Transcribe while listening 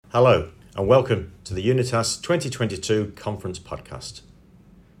Hello and welcome to the Unitas 2022 Conference podcast.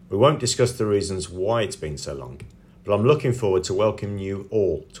 We won't discuss the reasons why it's been so long, but I'm looking forward to welcoming you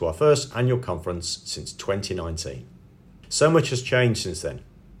all to our first annual conference since 2019. So much has changed since then,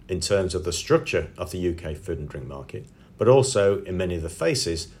 in terms of the structure of the UK food and drink market, but also in many of the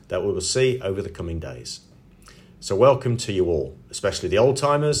faces that we will see over the coming days. So welcome to you all, especially the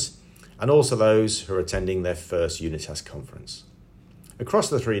old-timers and also those who are attending their first Unitas Conference. Across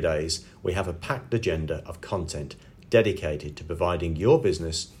the 3 days, we have a packed agenda of content dedicated to providing your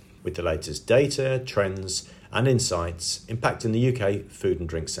business with the latest data, trends and insights impacting the UK food and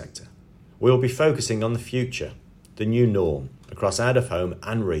drink sector. We will be focusing on the future, the new norm across out-of-home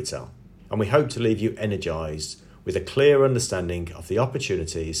and retail, and we hope to leave you energised with a clear understanding of the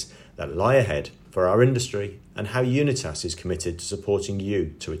opportunities that lie ahead for our industry and how Unitas is committed to supporting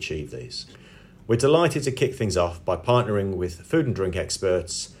you to achieve these. We're delighted to kick things off by partnering with food and drink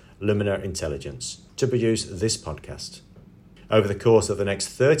experts Lumina Intelligence to produce this podcast. Over the course of the next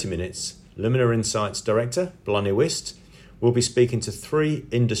 30 minutes, Lumina Insights Director Blonnie Wist will be speaking to 3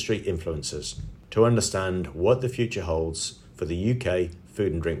 industry influencers to understand what the future holds for the UK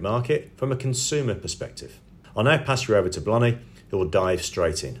food and drink market from a consumer perspective. I'll now pass you over to Blonnie, who will dive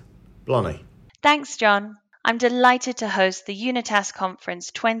straight in. Blonnie. Thanks, John. I'm delighted to host the Unitas Conference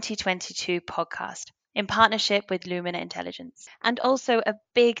 2022 podcast in partnership with Lumina Intelligence. And also a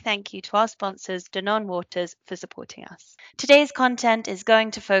big thank you to our sponsors, Danone Waters, for supporting us. Today's content is going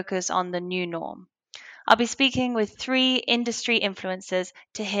to focus on the new norm. I'll be speaking with 3 industry influencers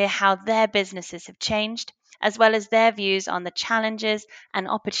to hear how their businesses have changed, as well as their views on the challenges and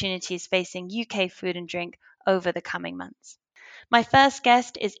opportunities facing UK food and drink over the coming months. My first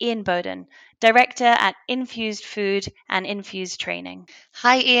guest is Ian Bowden, Director at Infused Food and Infused Training.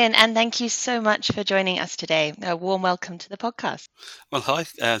 Hi, Ian, and thank you so much for joining us today. A warm welcome to the podcast. Well, hi.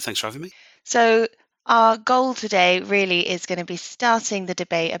 Thanks for having me. So our goal today really is going to be starting the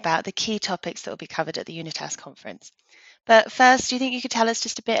debate about the key topics that will be covered at the Unitas Conference. But first, do you think you could tell us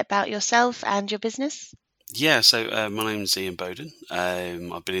just a bit about yourself and your business? Yeah, so my name's Ian Bowden.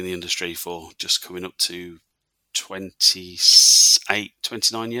 I've been in the industry for just coming up to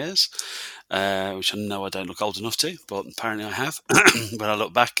 29 years, which I know I don't look old enough to, but apparently I have. When I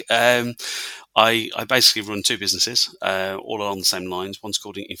look back, I basically run 2 businesses, all along the same lines. One's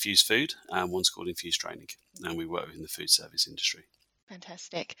called Infused Food and one's called Infused Training, and we work in the food service industry.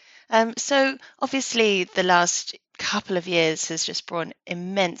 Fantastic. So obviously the last couple of years has just brought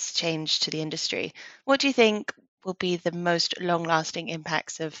immense change to the industry. What do you think will be the most long-lasting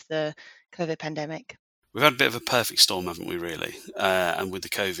impacts of the COVID pandemic? We've had a bit of a perfect storm, haven't we, really? And with the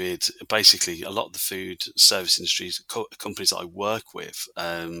COVID, basically a lot of the food service industries, companies that I work with,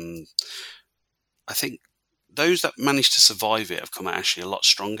 I think those that managed to survive it have come out actually a lot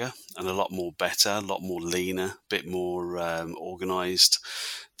stronger and a lot more better, a lot more leaner, a bit more organised.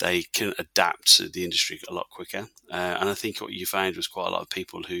 They can adapt to the industry a lot quicker. And I think what you found was quite a lot of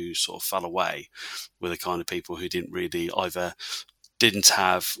people who sort of fell away were the kind of people who didn't really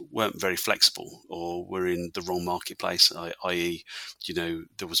weren't very flexible or were in the wrong marketplace, i.e.,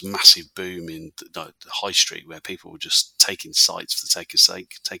 there was a massive boom in the high street where people were just taking sites for the sake of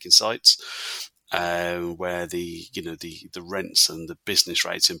taking sites, where the rents and the business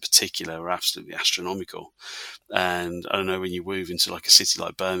rates in particular are absolutely astronomical. And I don't know, when you move into like a city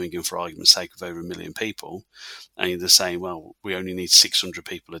like Birmingham, for argument's sake, of over 1 million people, and they're saying, well, we only need 600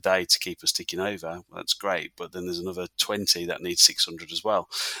 people a day to keep us ticking over. Well, that's great, but then there's another 20 that need 600 as well.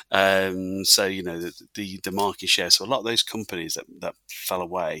 So the market share. So a lot of those companies that fell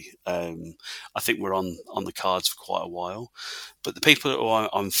away, I think were on the cards for quite a while. But the people who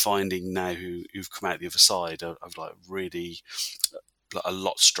I'm finding now who've come out the other side are like really a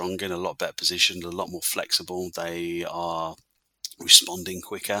lot stronger, in a lot better positioned, a lot more flexible. They are responding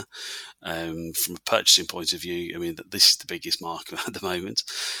quicker. From a purchasing point of view, I mean, this is the biggest market at the moment.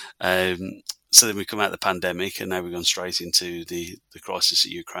 So then we come out of the pandemic, and now we've gone straight into the crisis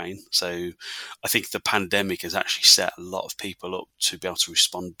at Ukraine. So I think the pandemic has actually set a lot of people up to be able to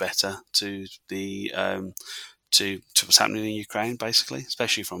respond better to the to what's happening in Ukraine, basically,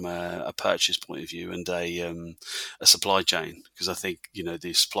 especially from a purchase point of view and a supply chain. Because I think,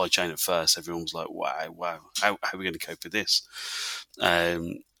 the supply chain at first, everyone was like, wow, how are we going to cope with this?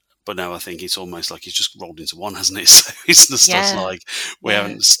 But now I think it's almost like it's just rolled into one, hasn't it? So it's just like we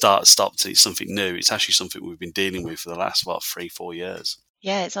haven't stopped. It's something new. It's actually something we've been dealing with for the last, 3-4 years.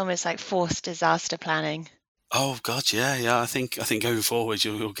 Yeah, it's almost like forced disaster planning. Oh God, yeah. I think going forward,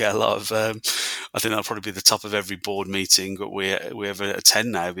 you'll get a lot of I think that'll probably be the top of every board meeting that we ever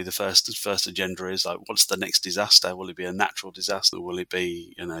attend now. Be the first agenda is like, what's the next disaster? Will it be a natural disaster? Will it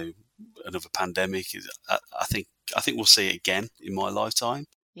be, another pandemic? I think we'll see it again in my lifetime.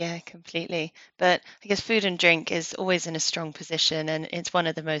 Yeah, completely. But I guess food and drink is always in a strong position, and it's one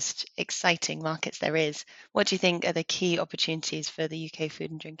of the most exciting markets there is. What do you think are the key opportunities for the UK food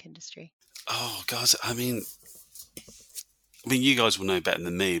and drink industry? Oh God, I mean, you guys will know better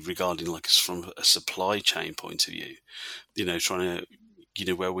than me regarding like from a supply chain point of view. Trying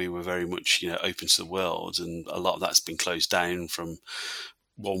to, where we were very much, open to the world, and a lot of that's been closed down from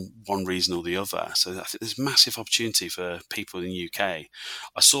one reason or the other. So I think there's massive opportunity for people in the UK.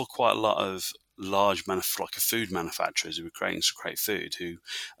 I saw quite a lot of large food manufacturers who were creating some great food who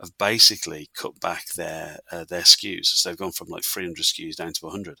have basically cut back their SKUs. So they've gone from like 300 SKUs down to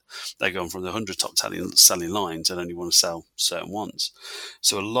 100. They've gone from the 100 top selling lines and only want to sell certain ones.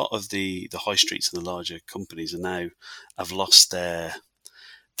 So a lot of the high streets and the larger companies are now have lost their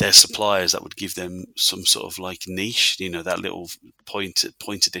suppliers that would give them some sort of like niche, that little point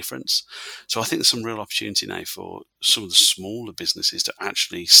of difference. So I think there's some real opportunity now for some of the smaller businesses to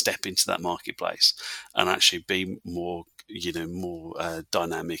actually step into that marketplace and actually be more,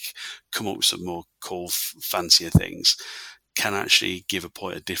 dynamic, come up with some more cool, fancier things, can actually give a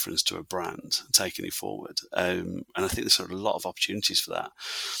point of difference to a brand, taking it forward. And I think there's sort of a lot of opportunities for that.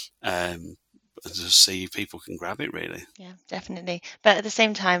 And to see if people can grab it, really. Yeah, definitely. But at the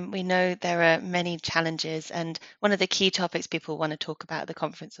same time, we know there are many challenges, and one of the key topics people want to talk about at the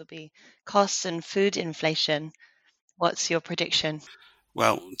conference will be costs and food inflation. What's your prediction?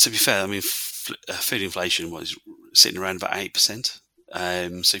 Well, to be fair, I mean, food inflation was sitting around about 8%.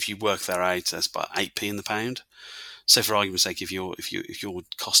 So if you work that out, that's about 8p in the pound. So for argument's sake, if your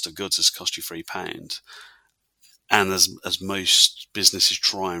cost of goods has cost you £3, and as most businesses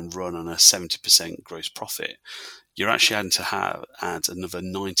try and run on a 70% gross profit, you're actually having to add another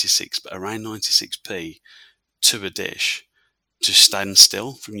around 96p to a dish to stand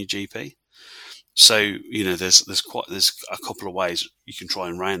still from your GP. So there's a couple of ways you can try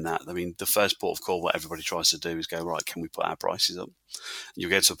and round that. I mean, the first port of call, what everybody tries to do is go, right, can we put our prices up? You'll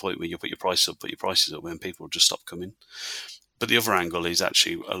get to a point where you'll put your prices up, when people will just stop coming. But the other angle is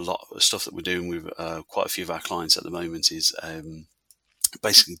actually a lot of stuff that we're doing with quite a few of our clients at the moment is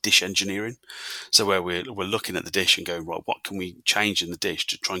basically dish engineering. So where we're looking at the dish and going, right, what can we change in the dish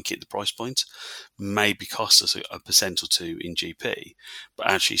to try and keep the price point? Maybe cost us a percent or two in GP, but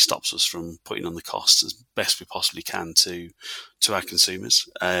actually stops us from putting on the costs as best we possibly can to our consumers.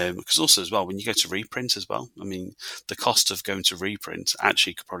 Because also as well, when you go to reprint as well, I mean, the cost of going to reprint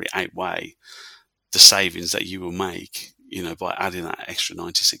actually could probably outweigh the savings that you will make, by adding that extra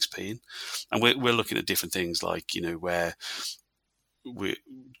 96p in. And we're looking at different things like, where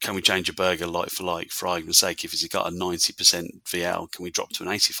can we change a burger like for argument's sake? If it's got a 90% VL, can we drop to an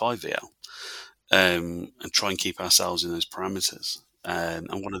 85 VL? And try and keep ourselves in those parameters. And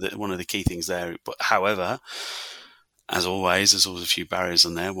one of the key things there, but however, as always, there's always a few barriers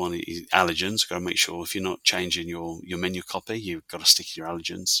on there. One is allergens. Got to make sure if you're not changing your menu copy, you've got to stick to your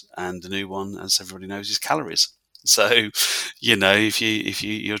allergens. And the new one, as everybody knows, is calories. So, if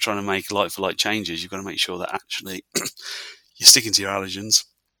you're trying to make like for like changes, you've got to make sure that actually you're sticking to your allergens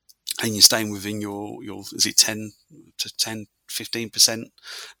and you're staying within your is it 15%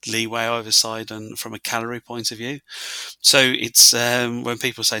 leeway either side, and from a calorie point of view. So it's when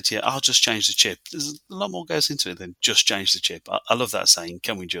people say to you, I'll just change the chip, there's a lot more goes into it than just change the chip. I love that saying,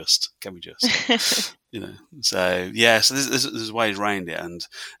 can we just so yeah, so there's ways around it, and at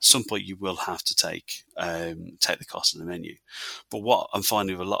some point you will have to take the cost of the menu. But what I'm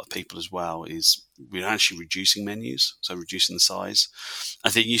finding with a lot of people as well is we're actually reducing menus, so reducing the size. I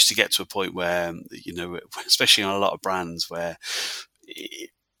think it used to get to a point where, especially on a lot of brands, where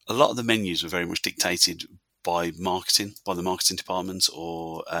a lot of the menus were very much dictated by the marketing department,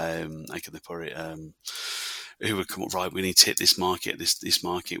 or how can they put it, who would come up, right, we need to hit this market, this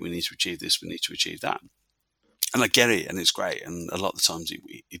market, we need to achieve this, we need to achieve that. And I get it, and it's great, and a lot of the times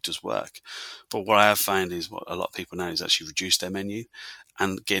it does work. But what I have found is what a lot of people now is actually reduce their menu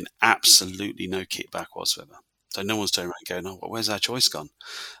and getting absolutely no kickback whatsoever. So no one's turning around going, oh, well, where's our choice gone?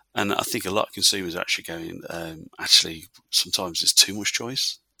 And I think a lot of consumers are actually going, actually, sometimes there's too much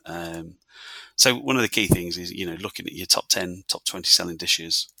choice. So one of the key things is, looking at your top 10, top 20 selling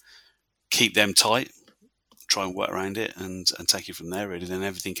dishes, keep them tight, try and work around it and take it from there, really. Then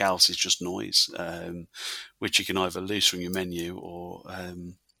everything else is just noise, which you can either lose from your menu or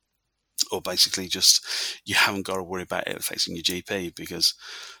or basically just you haven't got to worry about it affecting your GP, because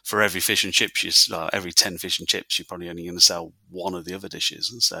for every fish and chips, every 10 fish and chips, you're probably only going to sell one of the other dishes.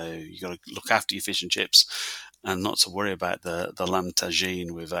 And so you got to look after your fish and chips and not to worry about the lamb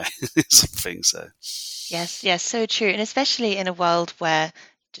tagine with something. So Yes, so true. And especially in a world where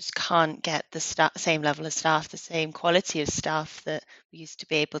you just can't get the same level of staff, the same quality of staff that we used to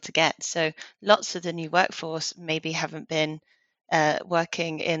be able to get. So lots of the new workforce maybe haven't been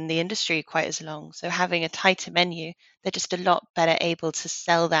working in the industry quite as long. So having a tighter menu, they're just a lot better able to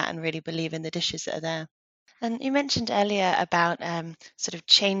sell that and really believe in the dishes that are there. And you mentioned earlier about sort of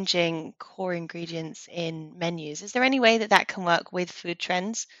changing core ingredients in menus. Is there any way that that can work with food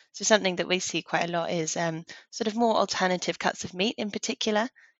trends? So something that we see quite a lot is sort of more alternative cuts of meat in particular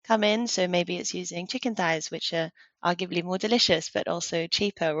come in. So maybe it's using chicken thighs, which are arguably more delicious, but also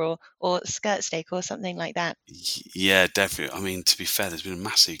cheaper, or skirt steak or something like that. yeah, definitely. I mean, to be fair, there's been a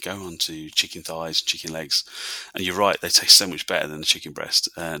massive go on to chicken thighs, chicken legs, and you're right, they taste so much better than the chicken breast.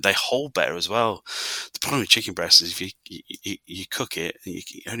 They hold better as well. The problem with chicken breast is if you cook it, and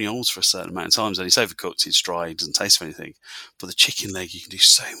it only holds for a certain amount of times, and it's overcooked, it's dry, it doesn't taste of anything. But the chicken leg, you can do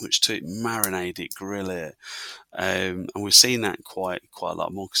so much to it: marinate it, grill it, and we're seeing that quite a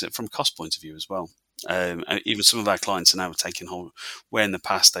lot more because from a cost point of view as well. And even some of our clients are now taking whole, where in the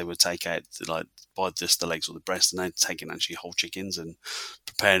past they would take out like buy just the legs or the breast, and they're taking actually whole chickens and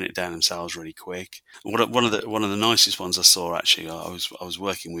preparing it down themselves really quick. One of the nicest ones I saw, actually, I was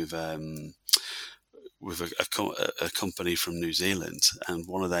working with a company from New Zealand, and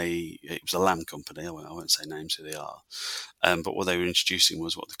it was a lamb company. I won't say names who they are, but what they were introducing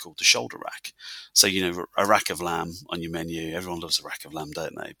was what they called the shoulder rack. So a rack of lamb on your menu. Everyone loves a rack of lamb,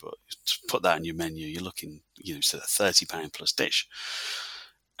 don't they? But to put that on your menu, you're looking sort of £30 plus dish.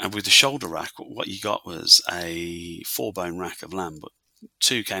 And with the shoulder rack, what you got was a 4-bone rack of lamb, but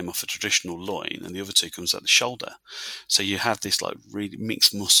 2 came off a traditional loin, and the other 2 comes out the shoulder. So you have this like really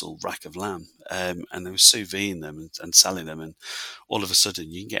mixed muscle rack of lamb, and they were sous videing them and selling them, and all of a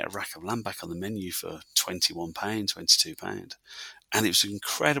sudden you can get a rack of lamb back on the menu for £21, £22, and it was an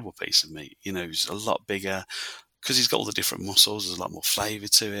incredible piece of meat. It was a lot bigger because it's got all the different muscles. There's a lot more flavour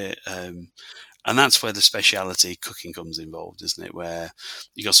to it. And that's where the speciality cooking comes involved, isn't it? Where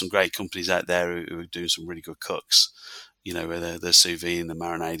you got some great companies out there who are doing some really good cooks, where they're sous videing, they're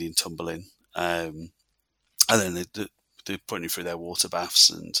marinating, tumbling, and then they're putting it through their water baths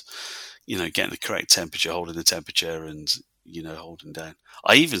and, getting the correct temperature, holding the temperature and, holding down.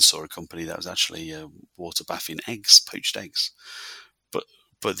 I even saw a company that was actually water bathing eggs, poached eggs,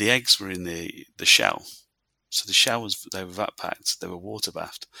 but the eggs were in the shell. So the shell they were vat packed, they were water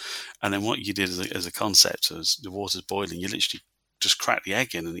bathed. And then what you did as a concept was the water's boiling, you literally just cracked the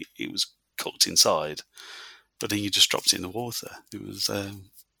egg in and it was cooked inside, but then you just dropped it in the water. It was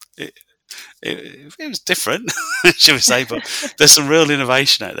it was different, shall we say, but there's some real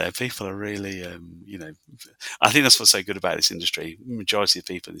innovation out there. People are really, I think that's what's so good about this industry. The majority of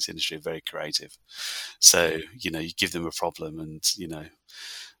people in this industry are very creative. So, you give them a problem and,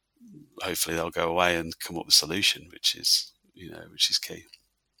 hopefully they'll go away and come up with a solution, which is key.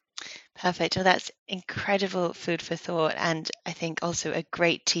 Perfect. Well, that's incredible food for thought, and I think also a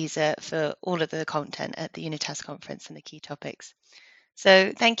great teaser for all of the content at the Unitas Conference and the key topics.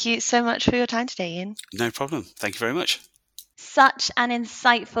 So thank you so much for your time today, Ian. No problem. Thank you very much. Such an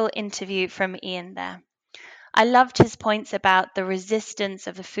insightful interview from Ian there. I loved his points about the resistance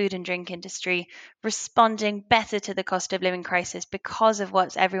of the food and drink industry responding better to the cost of living crisis because of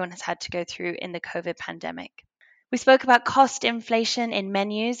what everyone has had to go through in the COVID pandemic. We spoke about cost inflation in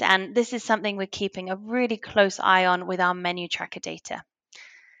menus, and this is something we're keeping a really close eye on with our menu tracker data.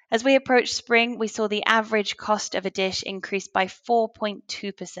 As we approached spring, we saw the average cost of a dish increase by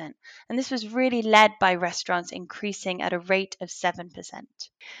 4.2%, and this was really led by restaurants increasing at a rate of 7%.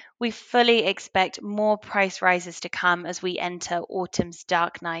 We fully expect more price rises to come as we enter autumn's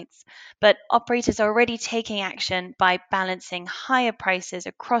dark nights, but operators are already taking action by balancing higher prices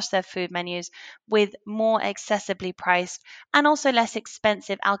across their food menus with more accessibly priced and also less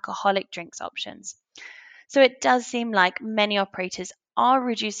expensive alcoholic drinks options. So it does seem like many operators are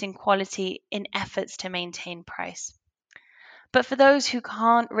reducing quality in efforts to maintain price. But for those who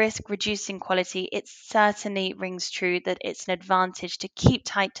can't risk reducing quality, it certainly rings true that it's an advantage to keep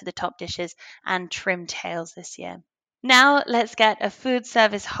tight to the top dishes and trim tails this year. Now let's get a food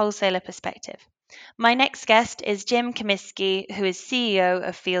service wholesaler perspective. My next guest is Jim Comiskey, who is CEO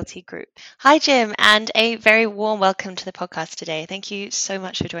of Fealty Group. Hi, Jim, and a very warm welcome to the podcast today. Thank you so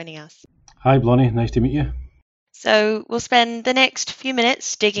much for joining us. Hi, Blonnie. Nice to meet you. So we'll spend the next few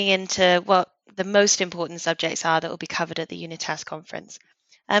minutes digging into what the most important subjects are that will be covered at the Unitas Conference.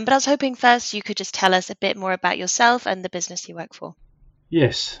 But I was hoping first you could just tell us a bit more about yourself and the business you work for.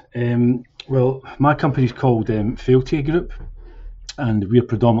 Yes. Well, my company's called Fealty Group, and we're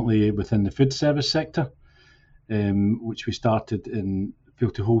predominantly within the food service sector, which we started in.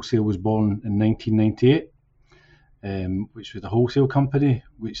 Fealty Wholesale was born in 1998, which was a wholesale company,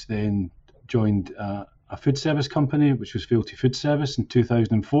 which then joined a food service company, which was Fealty Food Service in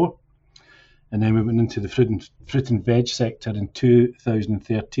 2004. And then we went into the fruit and veg sector in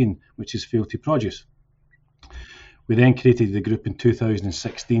 2013, which is Fealty Produce. We then created the group in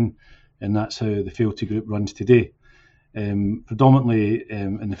 2016, and that's how the Fealty Group runs today. Predominantly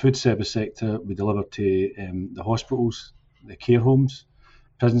in the food service sector, we deliver to the hospitals, the care homes,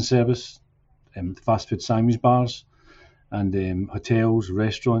 prison service, fast food sandwich bars, and hotels,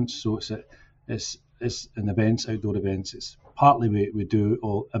 restaurants. So it's in events, outdoor events. It's partly we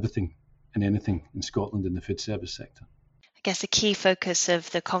do everything and anything in Scotland in the food service sector. I guess a key focus of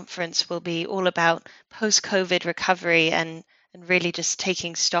the conference will be all about post-COVID recovery and really just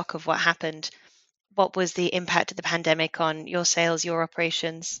taking stock of what happened. What was the impact of the pandemic on your sales, your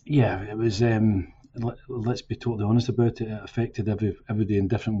operations? Yeah, it was. Let's be totally honest about it. It affected everybody in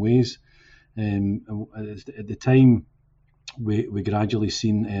different ways. At the time, we gradually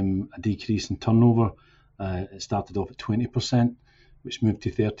seen a decrease in turnover. It started off at 20%, which moved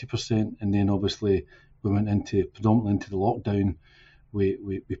to 30%, and then obviously we went predominantly into the lockdown.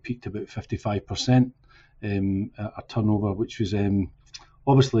 We peaked about 55% our turnover, which was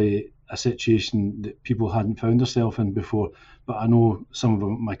obviously a situation that people hadn't found themselves in before. But I know some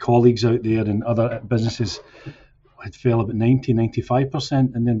of my colleagues out there in other businesses had fell about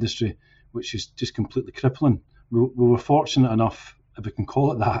 95% in the industry, which is just completely crippling. We were fortunate enough, if we can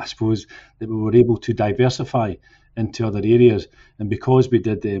call it that, I suppose, that we were able to diversify into other areas. And because we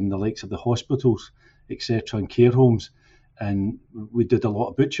did the likes of the hospitals, etc., and care homes, and we did a lot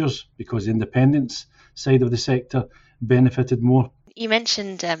of butchers, because the independence side of the sector benefited more. You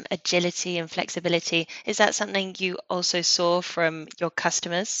mentioned agility and flexibility. Is that something you also saw from your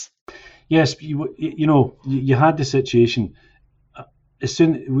customers? Yes, you had the situation. As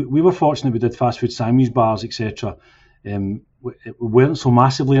soon we were fortunate, we did fast food sandwich bars, etc. We weren't so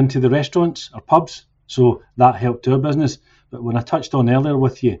massively into the restaurants or pubs, so that helped our business. But when I touched on earlier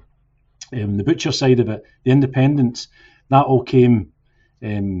with you, the butcher side of it, the independents, that all came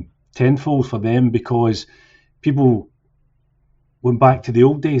tenfold for them, because people went back to the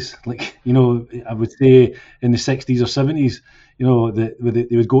old days. Like, I would say in the 60s or 70s,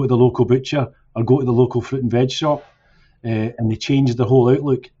 they would go to the local butcher or go to the local fruit and veg shop, and they changed their whole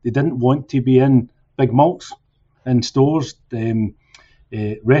outlook. They didn't want to be in big mults in stores.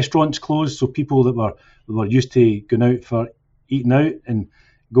 Restaurants closed, so people that were used to going out for eating out and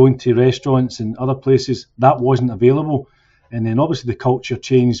going to restaurants and other places, that wasn't available. And then obviously the culture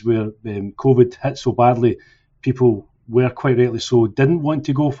changed where COVID hit so badly, people were quite rightly so didn't want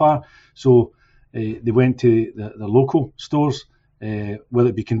to go far, so they went to the local stores, whether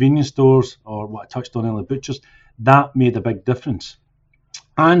it be convenience stores or what I touched on earlier, butchers. That made a big difference.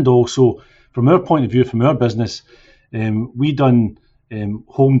 And also from our point of view, from our business, we done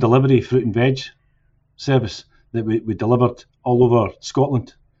home delivery fruit and veg service that we delivered all over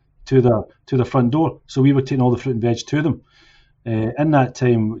Scotland to the front door. So we were taking all the fruit and veg to them. In that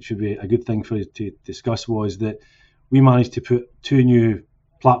time, which would be a good thing for you to discuss, was that we managed to put 2 new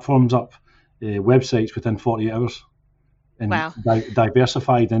platforms up, websites, within 48 hours, and Wow.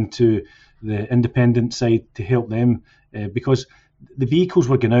 Diversified into the independent side to help them, because the vehicles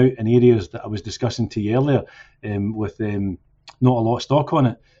were going out in areas that I was discussing to you earlier, with not a lot of stock on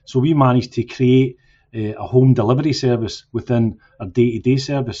it. So we managed to create a home delivery service within our day-to-day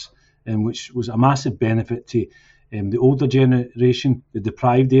service, which was a massive benefit to the older generation, the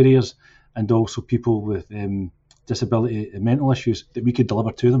deprived areas, and also people with disability and mental issues, that we could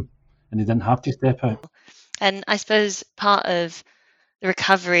deliver to them and they didn't have to step out. And I suppose part of the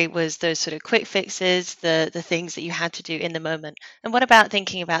recovery was those sort of quick fixes, the things that you had to do in the moment. And what about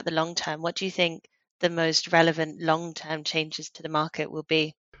thinking about the long term? What do you think the most relevant long-term changes to the market will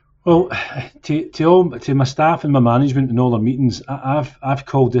be? Well, to my staff and my management and all our meetings, I've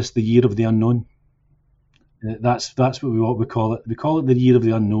called this the year of the unknown. That's what we call it. We call it the year of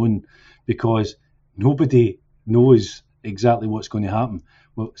the unknown because nobody knows exactly what's going to happen.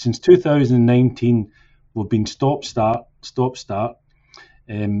 Well, since 2019, we've been stop start.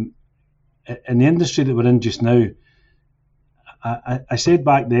 In the industry that we're in just now, I said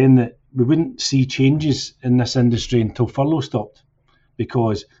back then that we wouldn't see changes in this industry until furlough stopped,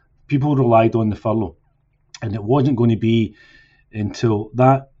 because people relied on the furlough, and it wasn't going to be until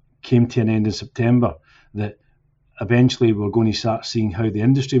that came to an end in September that eventually we're going to start seeing how the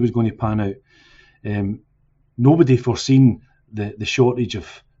industry was going to pan out. Nobody foreseen the shortage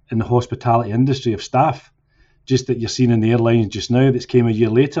in the hospitality industry of staff, just that you're seeing in the airlines just now that's came a year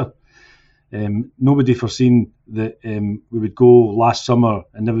later. Nobody foreseen that we would go last summer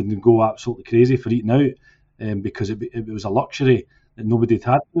and everything would go absolutely crazy for eating out, because it was a luxury that nobody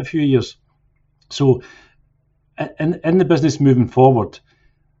had for a few years. So in the business moving forward,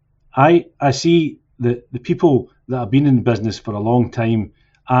 I see that the people that have been in the business for a long time,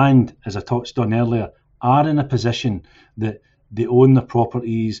 and as I touched on earlier, are in a position that they own their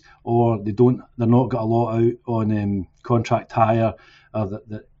properties, or they're not got a lot out on contract hire, or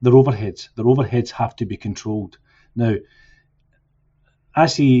their overheads. Their overheads have to be controlled. Now, I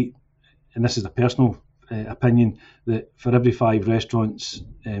see, and this is a personal opinion, that for every 5 restaurants,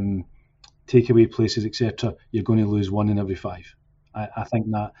 takeaway places, etc., you're going to lose 1 in every 5. I think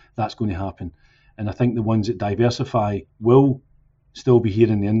that's going to happen. And I think the ones that diversify will still be here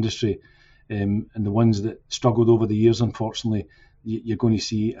in the industry. And the ones that struggled over the years, unfortunately, you're going to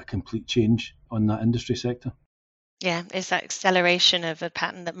see a complete change on that industry sector. Yeah, it's that acceleration of a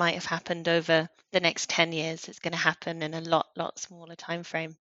pattern that might have happened over the next 10 years. It's going to happen in a lot smaller time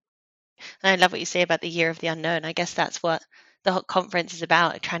frame. And I love what you say about the year of the unknown. I guess that's what the whole conference is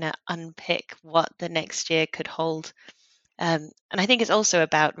about, trying to unpick what the next year could hold. And I think it's also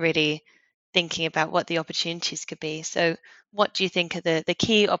about really thinking about what the opportunities could be. So what do you think are the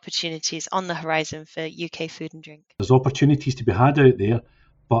key opportunities on the horizon for UK food and drink? There's opportunities to be had out there,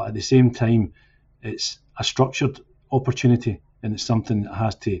 but at the same time, it's a structured opportunity, and it's something that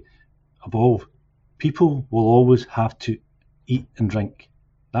has to evolve. People will always have to eat and drink.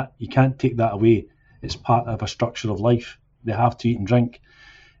 That you can't take that away. It's part of a structure of life. They have to eat and drink.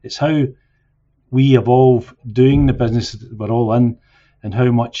 It's how we evolve doing the business that we're all in, and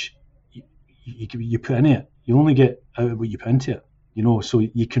how much you put in it. You only get out of what you put into it. So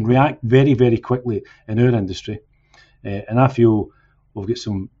you can react very, very quickly in our industry. And I feel we've got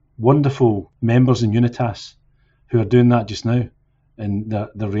some wonderful members in Unitas who are doing that just now, and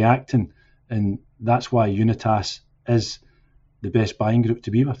they're reacting, and that's why Unitas is the best buying group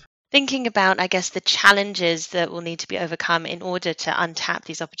to be with. Thinking about, I guess, the challenges that will need to be overcome in order to untap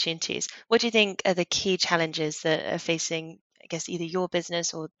these opportunities, what do you think are the key challenges that are facing, I guess, either your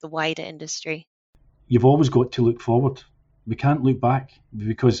business or the wider industry? You've always got to look forward. We can't look back,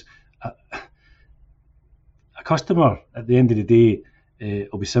 because a customer at the end of the day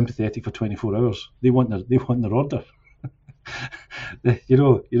will be sympathetic for 24 hours. They want their order.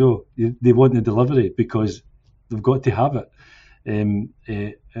 They want the delivery because they've got to have it.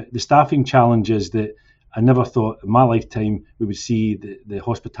 The staffing challenges that I never thought in my lifetime we would see the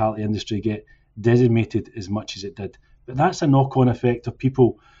hospitality industry get decimated as much as it did. But that's a knock-on effect of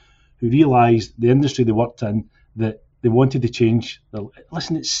people who realised the industry they worked in, that they wanted to change.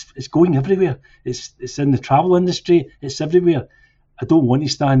 Listen, it's going everywhere. It's in the travel industry. It's everywhere. I don't want to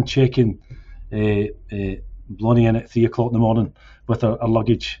stand checking Blonnie in at 3 o'clock in the morning with our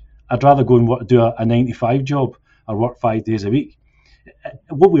luggage. I'd rather go and do a 9-to-5 job or work 5 days a week.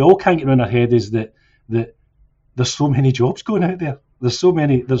 What we all can't get around our head is that there's so many jobs going out there. There's so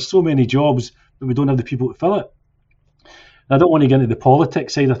many jobs, but we don't have the people to fill it. And I don't want to get into the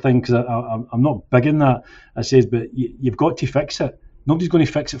politics side of things, because I'm not big in that. I says, but you've got to fix it. Nobody's going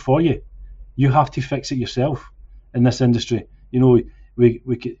to fix it for you. You have to fix it yourself in this industry.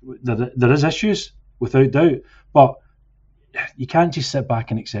 There is issues without doubt, but you can't just sit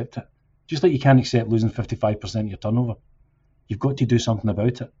back and accept it. Just like you can't accept losing 55% of your turnover. You've got to do something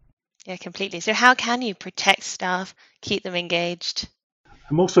about it. Yeah, completely. So how can you protect staff, keep them engaged?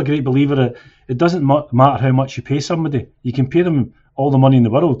 I'm also a great believer that it doesn't matter how much you pay somebody. You can pay them all the money in the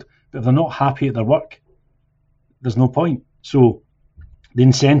world, but if they're not happy at their work, there's no point. So the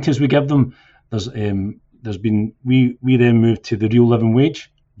incentives we give them, we then moved to the real living wage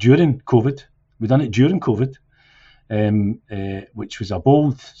during COVID. We done it during COVID, which was a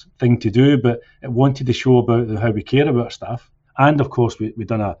bold thing to do, but it wanted to show about how we care about our staff. And of course, we've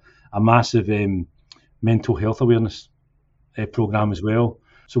done a massive mental health awareness program as well.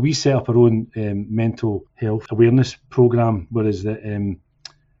 So we set up our own mental health awareness program, whereas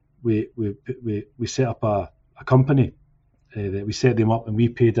we set up a company that we set them up, and we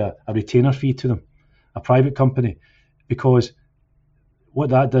paid a retainer fee to them, a private company, because what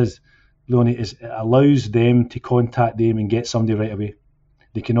that does, Leonie, is it allows them to contact them and get somebody right away.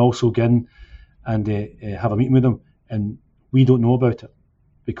 They can also go in and have a meeting with them, and we don't know about it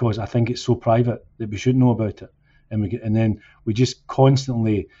because I think it's so private that we should know about it. And then we just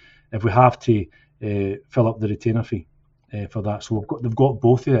constantly, if we have to, fill up the retainer fee. for that. So they've got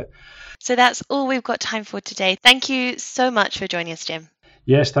both of it. So that's all we've got time for today. Thank you so much for joining us, Jim.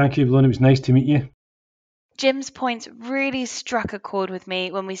 Yes, thank you, Evelyn. It was nice to meet you. Jim's points really struck a chord with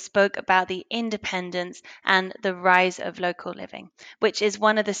me when we spoke about the independence and the rise of local living, which is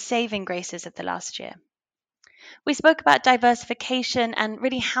one of the saving graces of the last year. We spoke about diversification and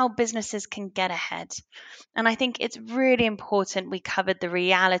really how businesses can get ahead. And I think it's really important we covered the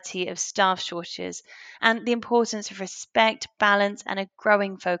reality of staff shortages and the importance of respect, balance, and a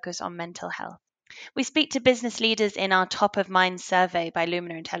growing focus on mental health. We speak to business leaders in our Top of Mind survey by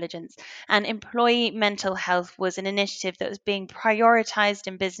Lumina Intelligence, and employee mental health was an initiative that was being prioritized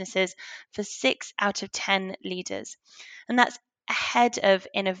in businesses for 6 out of 10 leaders. And that's ahead of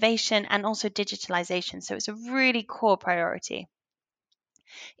innovation and also digitalization. So it's a really core priority.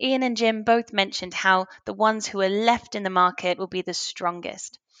 Ian and Jim both mentioned how the ones who are left in the market will be the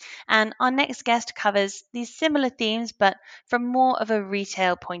strongest. And our next guest covers these similar themes, but from more of a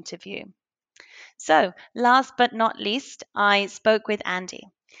retail point of view. So, last but not least, I spoke with Andy.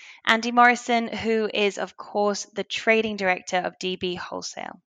 Andy Morrison, who is, of course, the trading director of DB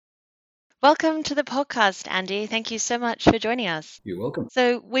Wholesale. Welcome to the podcast, Andy. Thank you so much for joining us. You're welcome.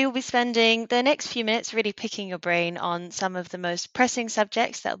 So, we will be spending the next few minutes really picking your brain on some of the most pressing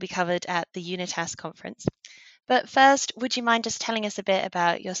subjects that will be covered at the Unitas Conference. But first, would you mind just telling us a bit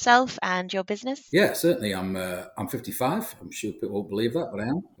about yourself and your business? Yeah, certainly. I'm 55. I'm sure people won't believe that, but I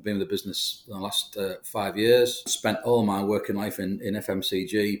am. I've been with the business for the last 5 years. Spent all my working life in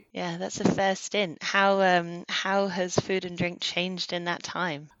FMCG. Yeah, that's a fair stint. How has food and drink changed in that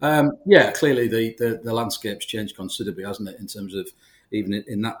time? Yeah, clearly the landscape's changed considerably, hasn't it? In terms of even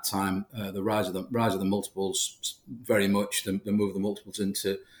in that time, the rise of the multiples, very much the move of the multiples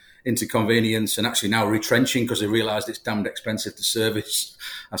into convenience, and actually now retrenching because they realised it's damned expensive to service,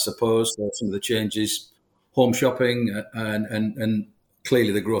 I suppose. So some of the changes, home shopping, and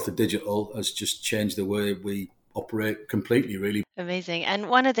clearly the growth of digital has just changed the way we operate completely, really. Amazing. And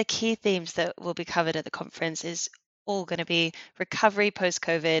one of the key themes that will be covered at the conference is all going to be recovery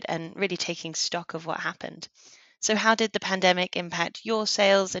post-COVID and really taking stock of what happened. So how did the pandemic impact your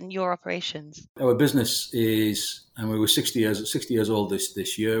sales and your operations? Our business is, and we were 60 years old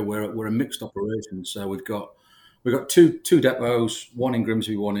this year. We're a mixed operation. So we've got two depots, one in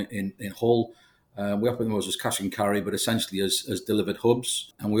Grimsby, one in Hull. We operate them as cash and carry, but essentially as delivered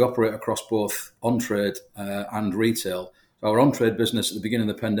hubs. And we operate across both on-trade and retail. Our on-trade business at the beginning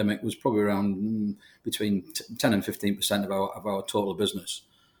of the pandemic was probably around between 10 and 15% of our total business.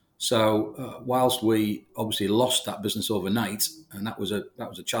 So whilst we obviously lost that business overnight, and that was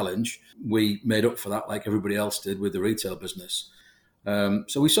a challenge, we made up for that like everybody else did with the retail business.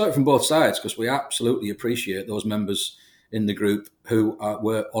 So we saw it from both sides because we absolutely appreciate those members in the group who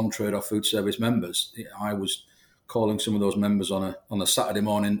were on-trade or food service members. I was calling some of those members on a Saturday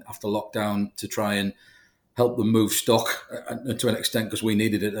morning after lockdown to try and help them move stock to an extent because we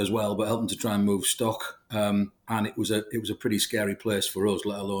needed it as well, but help them to try and move stock. And it was a pretty scary place for us,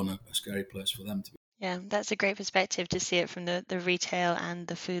 let alone a scary place for them to be. Yeah, that's a great perspective to see it from the retail and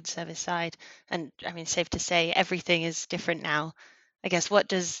the food service side. And I mean, safe to say, everything is different now. I guess, what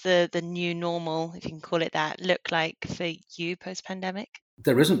does the new normal, if you can call it that, look like for you post-pandemic?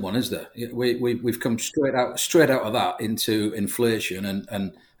 There isn't one, is there? We've come straight out of that into inflation,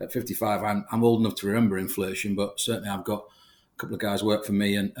 and at 55, I'm old enough to remember inflation, but certainly I've got a couple of guys work for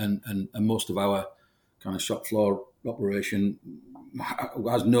me, and most of our kind of shop floor operation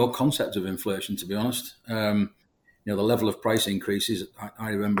has no concept of inflation, to be honest. The level of price increases, I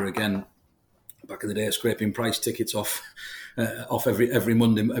remember again back in the day scraping price tickets off every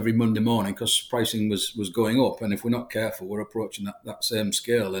Monday morning because pricing was going up, and if we're not careful, we're approaching that same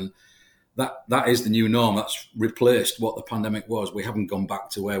scale, and that is the new norm. That's replaced what the pandemic was. We haven't gone back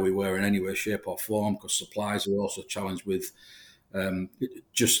to where we were in any way, shape, or form because supplies are also challenged with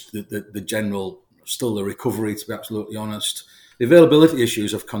just the general, still the recovery, to be absolutely honest. The availability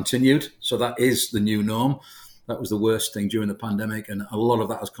issues have continued, so that is the new norm. That was the worst thing during the pandemic, and a lot of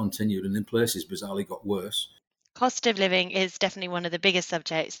that has continued, and in places bizarrely got worse. Cost of living is definitely one of the biggest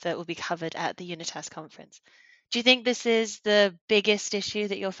subjects that will be covered at the Unitas Conference. Do you think this is the biggest issue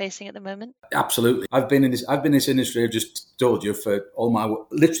that you're facing at the moment? Absolutely. I've been in this industry, I've just told you, for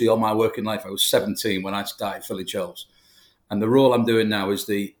literally all my working life. I was 17 when I started filling shelves. And the role I'm doing now is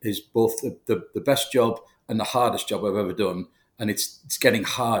both the best job and the hardest job I've ever done. And it's getting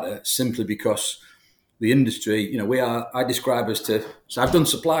harder simply because the industry, I describe us to, so I've done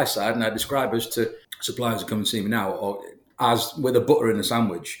supply side, and I describe us to suppliers who come and see me now, or as with a butter in a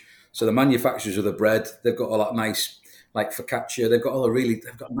sandwich. So the manufacturers of the bread, they've got all that nice, like focaccia, they've got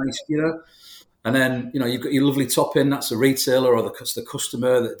nice, And then, you've got your lovely topping, that's the retailer or the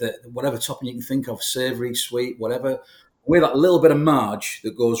customer, whatever topping you can think of, savoury, sweet, whatever, with that little bit of marge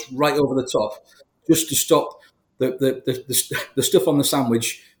that goes right over the top, just to stop the stuff on the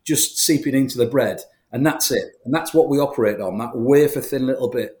sandwich just seeping into the bread. And that's it. And that's what we operate on. That wafer thin little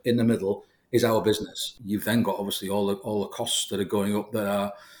bit in the middle is our business. You've then got, obviously, all the costs that are going up that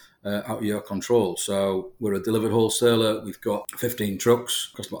are out of your control. So we're a delivered wholesaler. We've got 15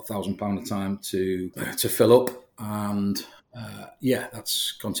 trucks, cost about £1,000 a time to fill up, and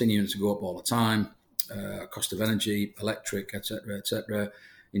that's continuing to go up all the time. Cost of energy, electric, etc.,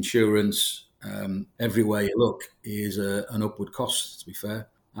 insurance, everywhere you look is an upward cost, to be fair.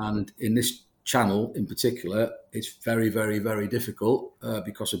 And in this channel in particular, it's very, very, very difficult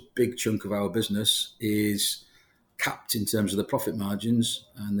because a big chunk of our business is capped in terms of the profit margins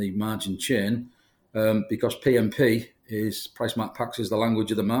and the margin chain, because PMP is price mark packs is the language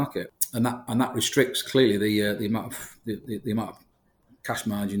of the market, and that restricts clearly the amount of cash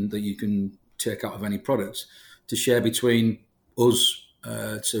margin that you can take out of any product to share between us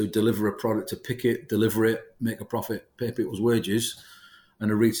to deliver a product, to pick it, deliver it, make a profit, pay people's wages,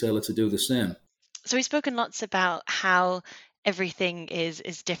 and a retailer to do the same. So we've spoken lots about how everything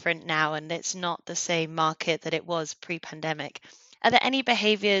is different now, and it's not the same market that it was pre-pandemic. Are there any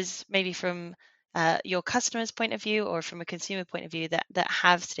behaviors, maybe from your customer's point of view or from a consumer point of view, that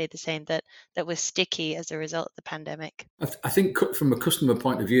have stayed the same, that were sticky as a result of the pandemic? I think from a customer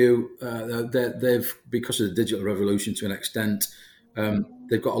point of view, they've, because of the digital revolution to an extent,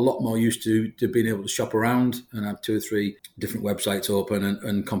 they've got a lot more used to being able to shop around and have 2 or 3 different websites open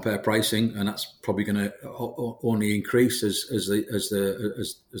and compare pricing, and that's probably going to only increase as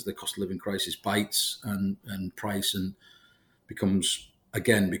the cost of living crisis bites and price and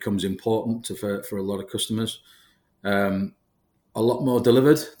becomes important for a lot of customers. A lot more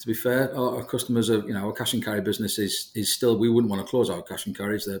delivered, to be fair. Our customers are, our cash and carry business is still, we wouldn't want to close our cash and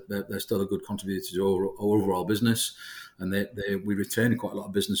carries. They're still a good contributor to our overall business, and we retained quite a lot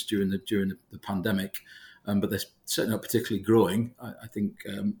of business during the pandemic, but they're certainly not particularly growing. I think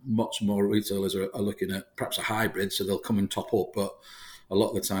much more retailers are looking at perhaps a hybrid, so they'll come and top up, but a lot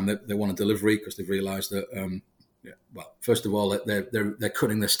of the time they want a delivery because they've realised that. First of all, they're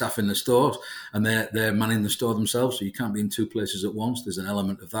cutting their staff in the stores, and they're manning the store themselves, so you can't be in 2 places at once. There's an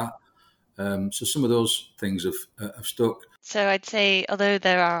element of that. So some of those things have stuck. So I'd say, although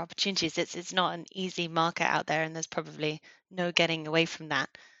there are opportunities, it's not an easy market out there, and there's probably no getting away from that.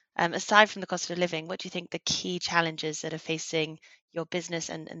 Aside from the cost of living, what do you think the key challenges that are facing your business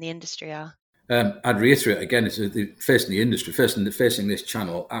and the industry are? I'd reiterate again, it's facing the industry, facing this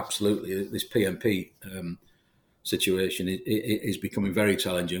channel. Absolutely, this PMP situation is becoming very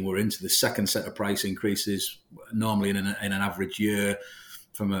challenging. We're into the second set of price increases. Normally in an average year,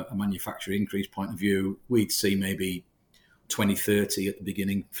 from a manufacturer increase point of view, we'd see maybe 20-30 at the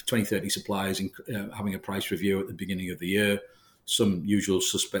beginning, 20-30 suppliers having a price review at the beginning of the year, some usual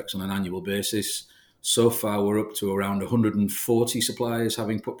suspects on an annual basis. So far, we're up to around 140 suppliers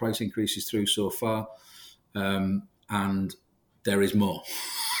having put price increases through so far, and there is more.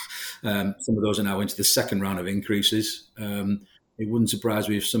 Some of those are now into the second round of increases. It wouldn't surprise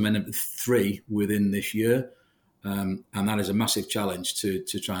me if some end up with 3 within this year. And that is a massive challenge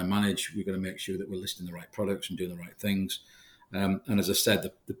to try and manage. We've got to make sure that we're listing the right products and doing the right things. And as I said,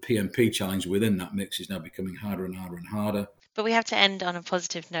 the PMP challenge within that mix is now becoming harder and harder and harder. But we have to end on a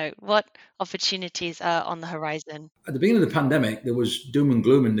positive note. What opportunities are on the horizon? At the beginning of the pandemic, there was doom and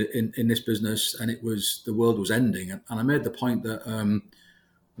gloom in this business, and it was the world was ending. And I made the point that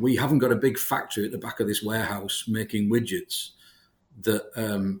we haven't got a big factory at the back of this warehouse making widgets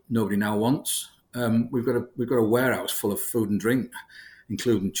that nobody now wants. We've got a warehouse full of food and drink,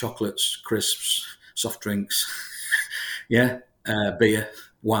 including chocolates, crisps, soft drinks, beer,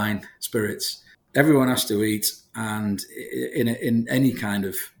 wine, spirits. Everyone has to eat, and in any kind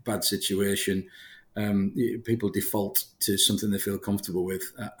of bad situation, people default to something they feel comfortable with,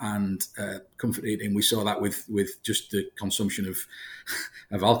 and comfort eating. We saw that with just the consumption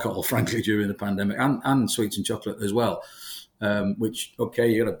of alcohol, frankly, during the pandemic, and sweets and chocolate as well. Which,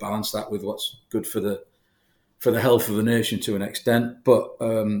 okay, you got to balance that with what's good for the health of the nation to an extent, but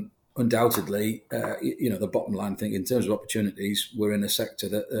undoubtedly, the bottom line thing in terms of opportunities, we're in a sector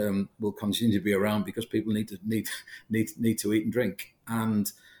that will continue to be around because people need to eat and drink,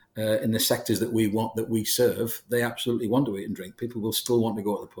 and in the sectors that we serve, they absolutely want to eat and drink. People will still want to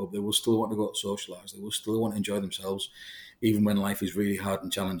go to the pub. They will still want to go to socialise. They will still want to enjoy themselves, even when life is really hard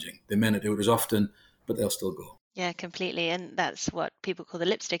and challenging. They may not do it as often, but they'll still go. Yeah, completely. And that's what people call the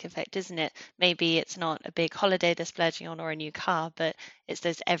lipstick effect, isn't it? Maybe it's not a big holiday they're splurging on or a new car, but it's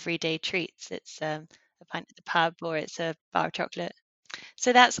those everyday treats. It's a pint at the pub or it's a bar of chocolate.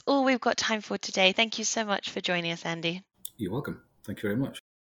 So that's all we've got time for today. Thank you so much for joining us, Andy. You're welcome. Thank you very much.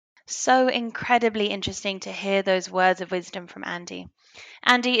 So incredibly interesting to hear those words of wisdom from Andy.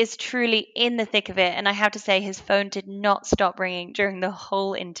 Andy is truly in the thick of it, and I have to say his phone did not stop ringing during the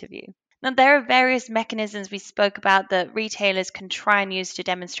whole interview. Now, there are various mechanisms we spoke about that retailers can try and use to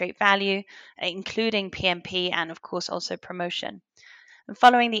demonstrate value, including PMP and, of course, also promotion. And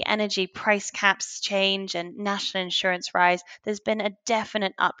following the energy price caps change and national insurance rise, there's been a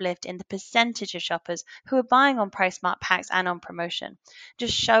definite uplift in the percentage of shoppers who are buying on price mark packs and on promotion,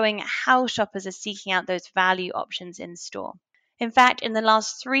 just showing how shoppers are seeking out those value options in store. In fact, in the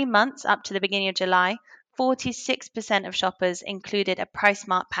last 3 months up to the beginning of July, 46% of shoppers included a price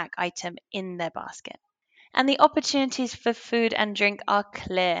mark pack item in their basket. And the opportunities for food and drink are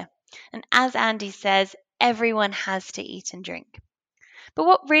clear. And as Andy says, everyone has to eat and drink. But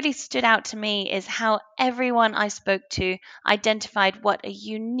what really stood out to me is how everyone I spoke to identified what a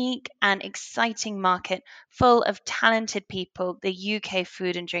unique and exciting market full of talented people the UK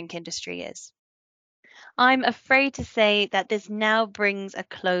food and drink industry is. I'm afraid to say that this now brings a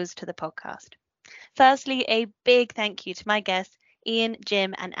close to the podcast. Firstly, a big thank you to my guests, Ian,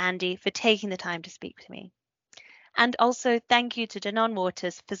 Jim, and Andy, for taking the time to speak to me. And also thank you to Danone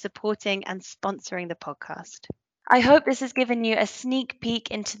Waters for supporting and sponsoring the podcast. I hope this has given you a sneak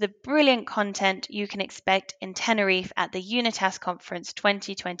peek into the brilliant content you can expect in Tenerife at the Unitas Conference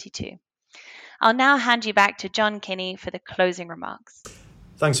 2022. I'll now hand you back to John Kinney for the closing remarks.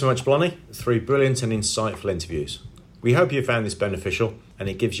 Thanks so much, Blonnie. 3 brilliant and insightful interviews. We hope you found this beneficial and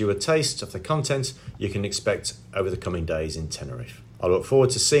it gives you a taste of the content you can expect over the coming days in Tenerife. I look forward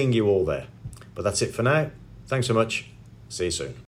to seeing you all there. But that's it for now. Thanks so much. See you soon.